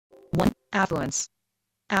1. Affluence.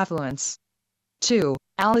 Affluence. 2.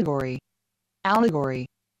 Allegory. Allegory.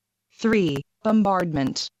 3.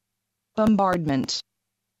 Bombardment. Bombardment.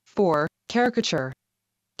 4. Caricature.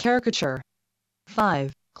 Caricature.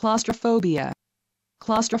 5. Claustrophobia.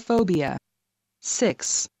 Claustrophobia.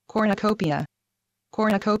 6. Cornucopia.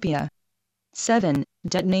 Cornucopia. 7.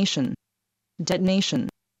 Detonation. Detonation.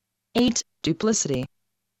 8. Duplicity.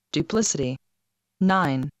 Duplicity.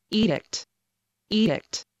 9. Edict.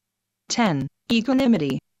 Edict. 10.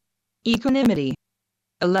 Equanimity. Equanimity.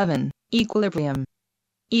 11. Equilibrium.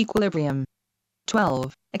 Equilibrium.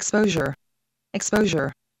 12. Exposure.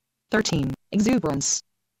 Exposure. 13. Exuberance.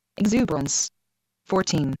 Exuberance.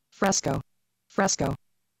 14. Fresco. Fresco.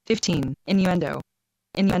 15. Innuendo.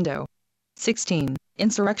 Innuendo. 16.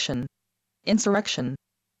 Insurrection. Insurrection.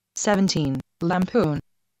 17. Lampoon.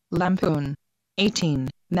 Lampoon. 18.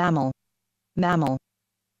 Mammal. Mammal.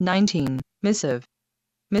 19. Missive.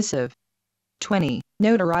 Missive. 20.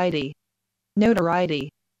 Notoriety. Notoriety.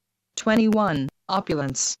 21.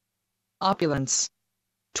 Opulence. Opulence.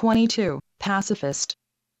 22. Pacifist.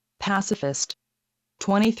 Pacifist.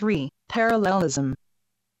 23. Parallelism.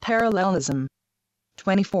 Parallelism.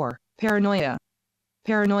 24. Paranoia.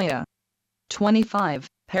 Paranoia. 25.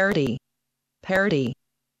 Parody. Parody.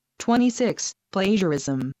 26.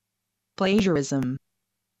 Plagiarism. Plagiarism.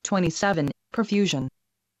 27. Profusion.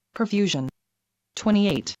 Profusion.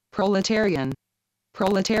 28. Proletarian.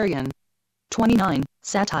 Proletarian. 29.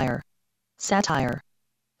 Satire. Satire.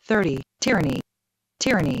 30. Tyranny.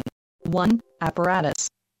 Tyranny. 1. Apparatus.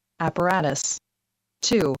 Apparatus.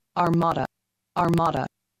 2. Armada. Armada.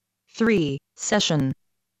 3. Session.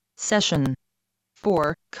 Session.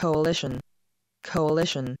 4. Coalition.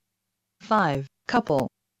 Coalition. 5. Couple.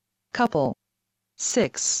 Couple.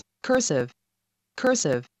 6. Cursive.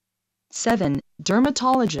 Cursive. 7.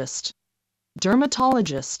 Dermatologist.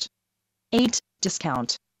 Dermatologist. 8.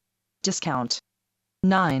 Discount. Discount.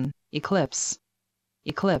 9. Eclipse.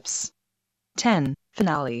 Eclipse. 10.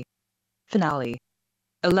 Finale. Finale.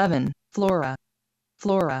 11. Flora.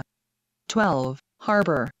 Flora. 12.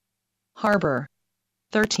 Harbor. Harbor.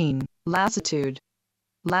 13. Lassitude.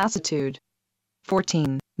 Lassitude.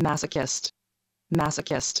 14. Masochist.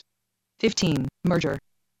 Masochist. 15. Merger.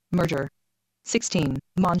 Merger. 16.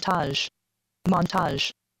 Montage.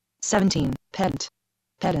 Montage. 17. Pedant.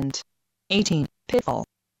 Pedant. 18. Pitfall.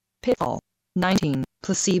 Pitfall. 19.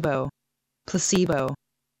 Placebo. Placebo.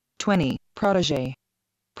 20. Protégé.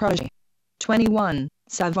 Protégé. 21.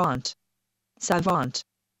 Savant. Savant.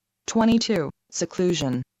 22.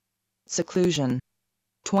 Seclusion. Seclusion.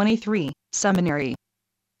 23. Seminary.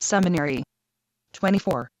 Seminary.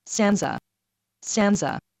 24. Stanza.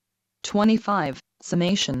 Stanza. 25.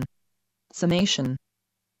 Summation. Summation.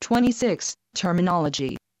 26.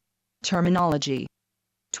 Terminology. Terminology.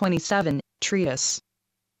 27. Treatise.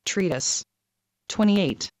 Treatise.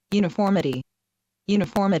 28. Uniformity.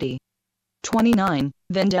 Uniformity. 29.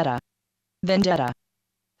 Vendetta. Vendetta.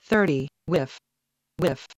 30. Whiff.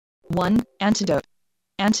 Whiff. 1. Antidote.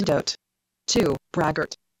 Antidote. 2.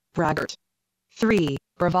 Braggart. Braggart. 3.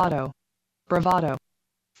 Bravado. Bravado.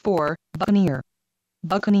 4. Buccaneer.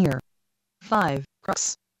 Buccaneer. 5.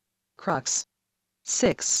 Crux. Crux.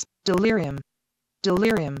 6. Delirium.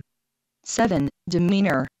 Delirium. 7.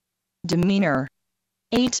 Demeanor. Demeanor.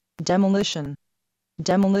 8. Demolition.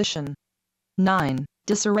 Demolition. 9.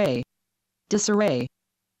 Disarray. Disarray.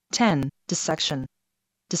 10. Dissection.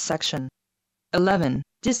 Dissection. 11.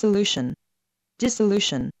 Dissolution.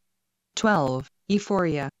 Dissolution. 12.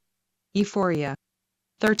 Euphoria. Euphoria.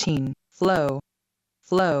 13. Flow.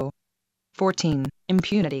 Flow. 14.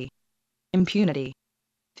 Impunity. Impunity.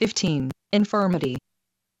 15. Infirmity.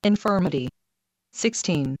 Infirmity.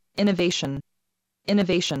 16. Innovation.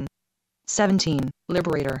 Innovation. 17.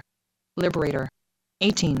 Liberator. Liberator.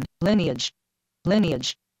 18. Lineage.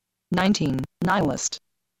 Lineage. 19. Nihilist.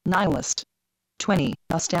 Nihilist. 20.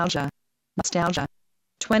 Nostalgia. Nostalgia.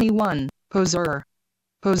 21. Poser.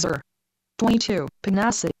 Poser. 22.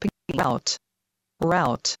 Pugnacity. Route.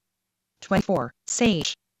 Route. 24.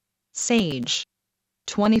 Sage. Sage.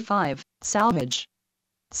 25. Salvage.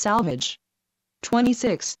 Salvage.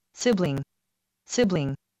 26. Sibling.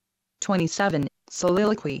 Sibling. 27.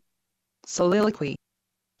 Soliloquy. Soliloquy.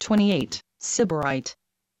 28. Sybarite.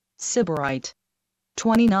 Sybarite.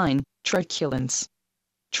 29. Truculence.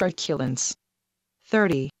 Truculence.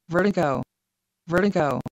 30. Vertigo.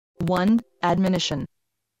 Vertigo. 1. Admonition.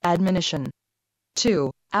 Admonition.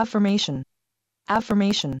 2. Affirmation.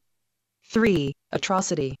 Affirmation. 3.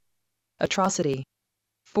 Atrocity. Atrocity.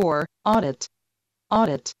 4. Audit.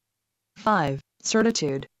 Audit. 5.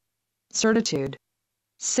 Certitude. Certitude.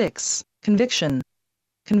 6. Conviction.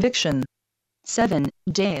 conviction. 7.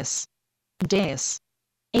 Deus.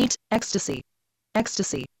 8.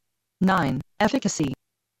 Ecstasy. 9. Efficacy.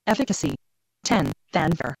 10.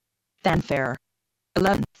 Fanfare.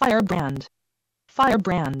 11.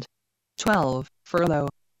 Firebrand. 12. Furlough.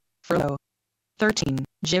 13.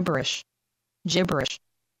 Gibberish.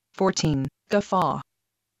 14. Guffaw.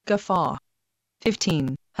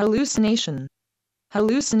 15. Hallucination.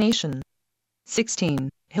 16.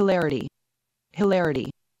 Hilarity.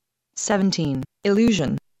 17.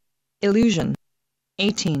 Illusion.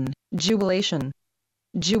 18. Jubilation.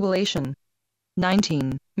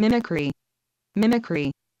 19. Mimicry.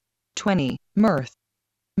 20. Mirth.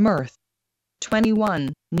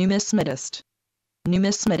 21.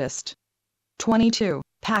 Numismatist. 22.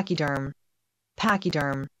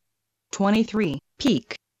 Pachyderm. 23.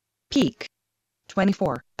 Peak.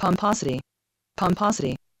 24. Pomposity.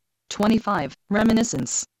 25.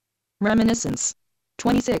 Reminiscence.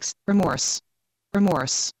 26.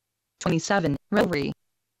 Remorse. 27.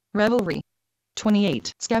 Revelry.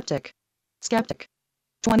 28. Skeptic.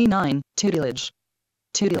 29. Tutelage.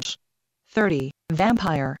 30.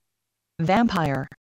 Vampire.